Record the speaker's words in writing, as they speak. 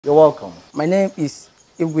You're welcome. My name is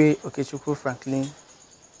Franklin,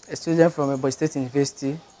 a student from Ebonyi State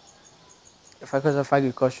University, the Faculty of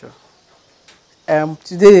Agriculture.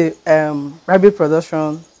 Today, rabbit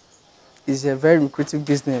production is a very lucrative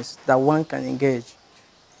business that one can engage.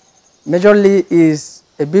 Majorly is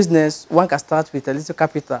a business one can start with a little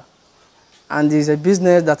capital, and is a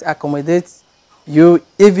business that accommodates you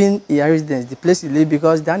even in your residence, the place you live,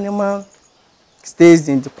 because the animal stays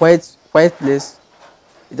in the quiet place.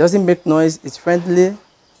 It doesn't make noise, it's friendly,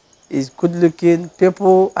 it's good looking,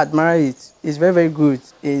 people admire it. It's very good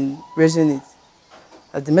in raising it.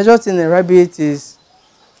 The major thing in rabbit is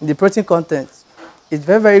the protein content. It's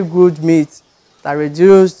very good meat that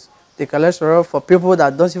reduces the cholesterol for people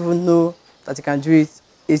that don't even know that you can do it.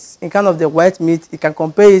 It's in kind of the white meat. You can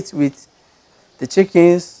compare it with the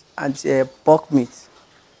chickens and pork meat.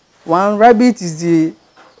 One rabbit is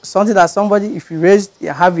something that somebody, if you raise,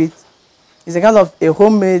 you have it. It's a kind of a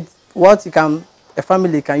homemade, a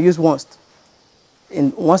family can use once in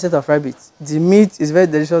one set of rabbits. The meat is very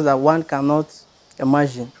delicious that one cannot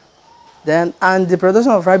imagine. And the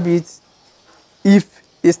production of rabbits, if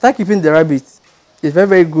you start keeping the rabbits, it's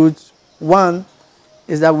very good. One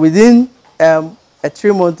is that within a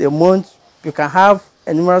 3 month, a month, you can have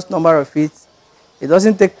a numerous number of it. It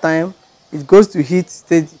doesn't take time. It goes to heat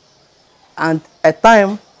steady. And at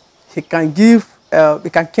time, it can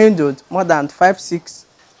kindle more than 5-6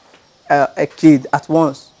 a kid at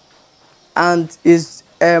once, and is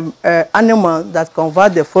an animal that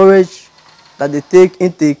convert the forage that they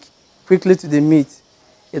intake quickly to the meat.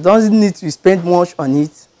 It doesn't need to spend much on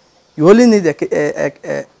it. You only need a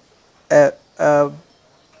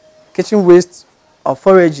kitchen waste of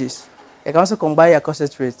forages. You can also combine your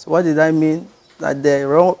concentrates. What did I mean? That the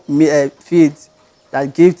raw feed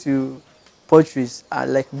that give to poultries are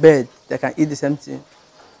like bird, they can eat the same thing.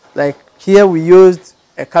 Like here we used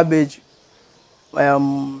a cabbage,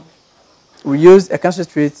 we used a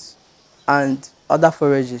concentrate and other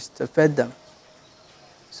forages to feed them.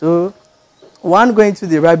 So one going to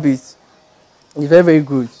the rabbits is very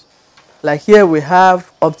good. Like here we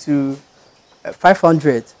have up to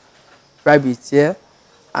 500 rabbits here,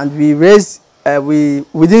 and we raise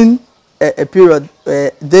within a period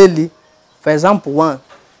daily. For example, one.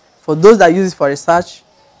 For those that use it for research,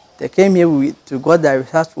 they came here to go their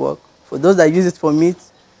research work. For those that use it for meat,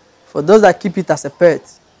 for those that keep it as a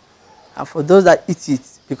pet, and for those that eat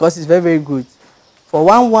it, because it's very good. For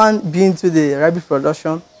one being to the rabbit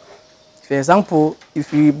production, for example,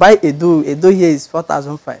 if you buy a doe here is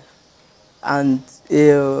 4,500, and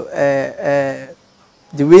the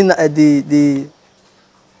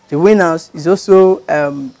winners is also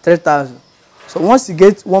 3,000. So once you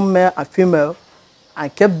get one male and female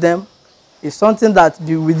and keep them, it's something that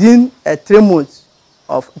within 3 months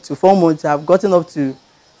to 4 months, have gotten up to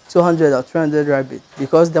 200 or 300 rabbits,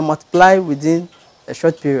 because they multiply within a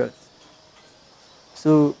short period.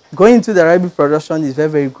 So going into the rabbit production is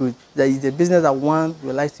very good. That is a business that one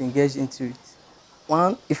would like to engage into it.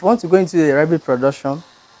 If you want to go into the rabbit production,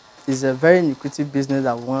 it's a very lucrative business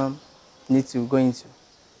that one needs to go into.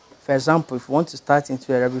 For example, if you want to start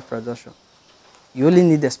into a rabbit production, you only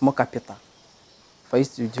need a small capital for you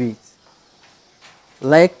to do it.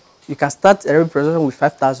 Like, you can start a rabbit production with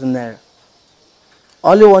 5,000 naira.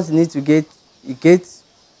 Only what you need to get, you get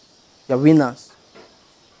your winners,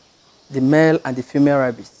 the male and the female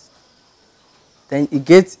rabbits. Then you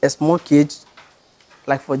get a small cage.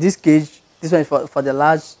 Like for this cage, this one is for the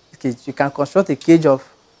large cage. You can construct a cage of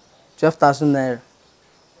 12,000 naira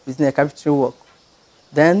within a carpentry work.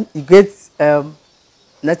 Then you get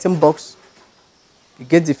netting box, you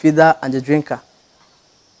get the feeder and the drinker.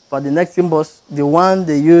 For the netting box, the one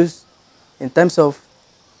they use in terms of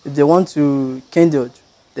if they want to kindle,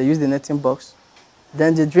 they use the netting box.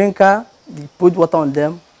 Then the drinker, you put water on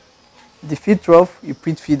them. The feed trough, you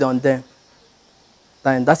put feed on them.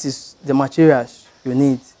 Then that is the materials you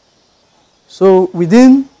need. So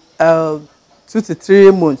within 2 to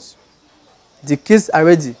 3 months, the kids are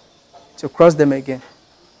ready to cross them again.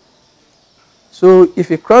 So if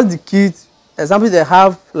you cross the kids, example, they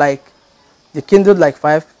have like, they kindled like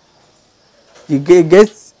 5, you get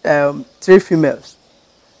 3 females.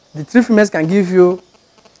 The 3 females can give you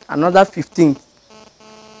another 15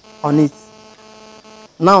 on it.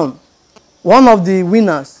 Now, one of the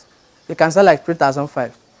winners, you can sell like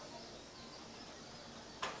 3,500.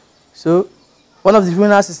 So one of the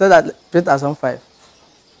winners is sold at 3,500.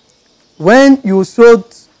 When you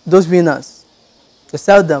sold those winners, you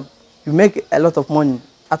sell them, you make a lot of money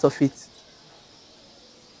out of it.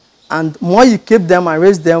 And more you keep them and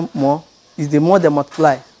raise them more, is the more they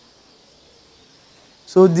multiply.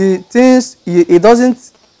 So the things, it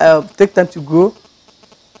doesn't take time to grow.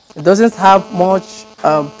 It doesn't have much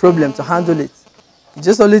problem to handle it. The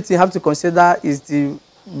just only thing you have to consider is the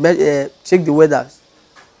check the weather.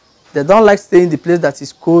 They don't like staying in the place that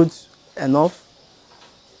is cold enough.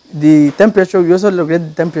 The temperature, we also regulate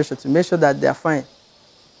the temperature to make sure that they are fine.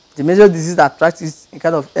 The major disease that attracts is a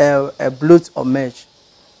kind of a bloat or merge.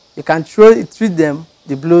 You can treat them,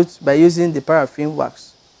 the bloat, by using the paraffin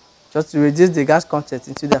wax, just to reduce the gas content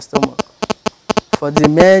into their stomach. For the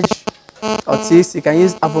merge or ticks, you can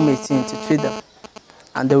use avometin to treat them,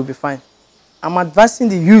 and they will be fine. I'm advising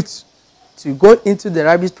the youth to go into the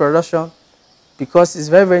rabbit production because it's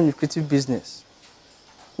very, very lucrative business.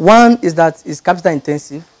 One is that it's capital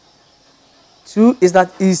intensive. Two is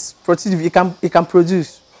that it's productive. It can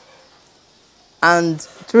produce. And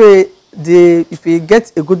three, if you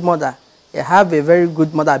get a good mother, you have a very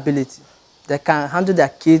good mother ability. They can handle their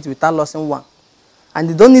kids without losing one. And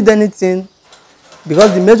they don't need anything,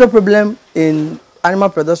 because the major problem in animal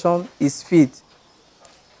production is feed.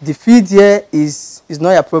 The feed here is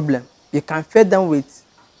not a problem. You can feed them with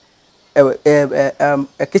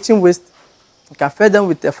a kitchen waste. You can feed them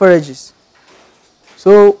with the forages.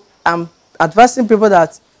 So I'm advising people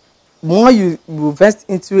that more you invest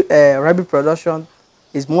into rabbit production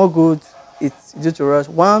is more good. It's due to us.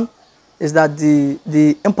 One is that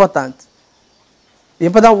the important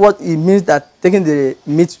what it means that taking the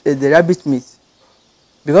meat, the rabbit meat,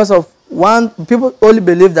 because of one, people only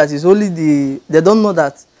believe that it's only they don't know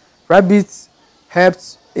that rabbits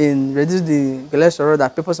helps in reduce the cholesterol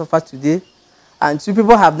that people suffer today, and two,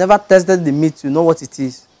 people have never tested the meat to know what it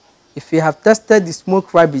is. If you have tested the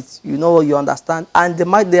smoked rabbit, you know, you understand, and the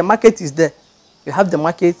market is there. You have the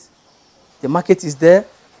market is there.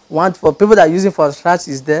 One, for people that are using for scratch,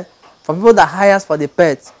 is there. For people that hires for the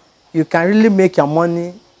pets, you can really make your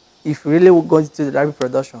money if you really go into the rabbit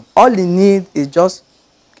production. All you need is just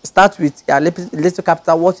start with a little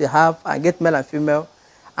capital, what you have, and get male and female,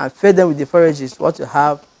 and feed them with the forages, what you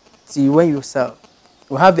have, till when you sell.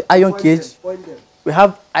 We have the iron cage. We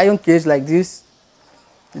have iron cage like this.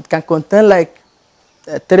 It can contain like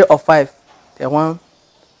 3 or 5 per one.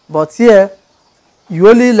 But here, you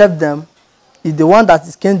only left them. If the one that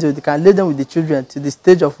is kindled, you can lay them with the children to the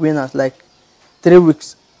stage of winners, like 3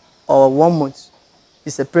 weeks or 1 month.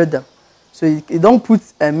 You separate them. So you don't put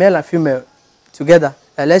a male and female together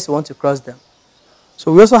unless you want to cross them.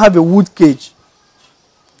 So we also have a wood cage.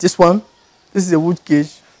 This is a wood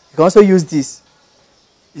cage. You can also use this.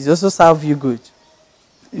 It also serve you good.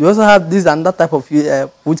 You also have this another type of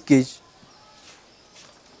wood cage.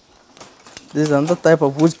 This is another type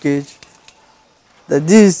of wood cage.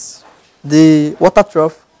 The water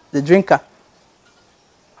trough, the drinker.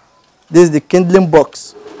 This is the kindling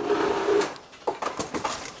box.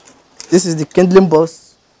 This is the kindling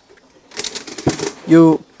box.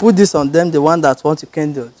 You put this on them, the one that wants to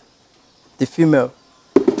kindle, the female.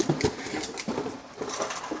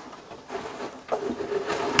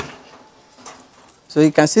 So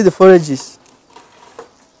you can see the forages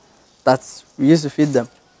that we used to feed them.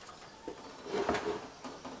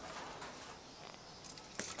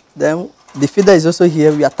 Then the feeder is also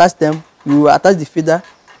here. We attach them. We will attach the feeder.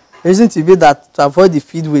 The reason to be that to avoid the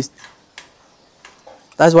feed waste.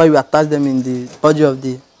 That's why we attach them in the body of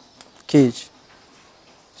the cage.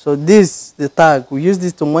 So this, the tag, we use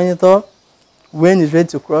this to monitor when it's ready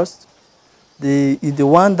to cross. The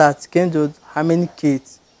one that can do how many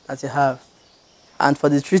kids that you have. And for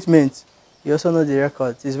the treatment, you also know the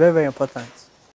record. It's very, very important.